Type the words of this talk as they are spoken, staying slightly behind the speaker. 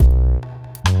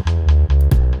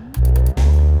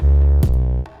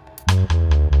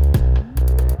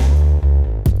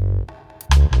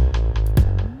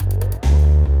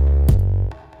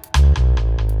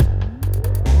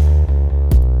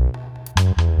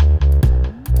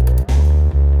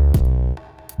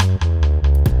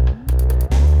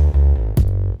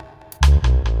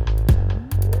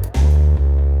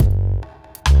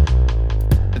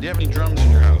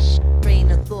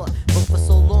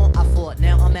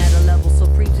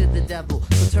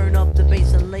turn up the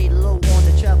bass and lay low on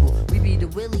the treble. We be the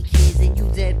Willie Keys and you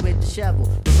dead with the shovel.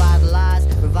 Revitalize,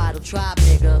 revital tribe,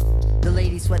 nigga. The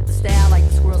ladies sweat the style like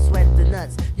the squirrel sweat the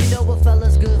nuts. You know what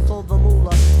fella's good for the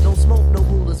moolah. Don't smoke no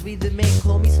rulers. We the men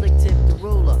call me Slick Tip the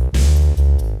ruler.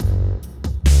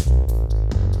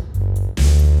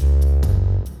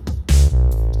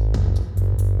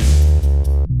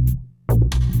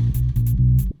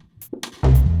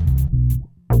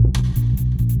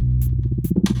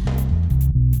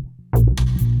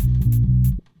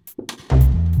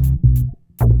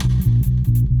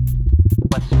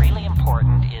 What's really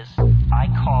important is, I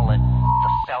call it the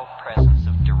felt presence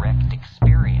of direct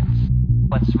experience.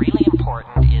 What's really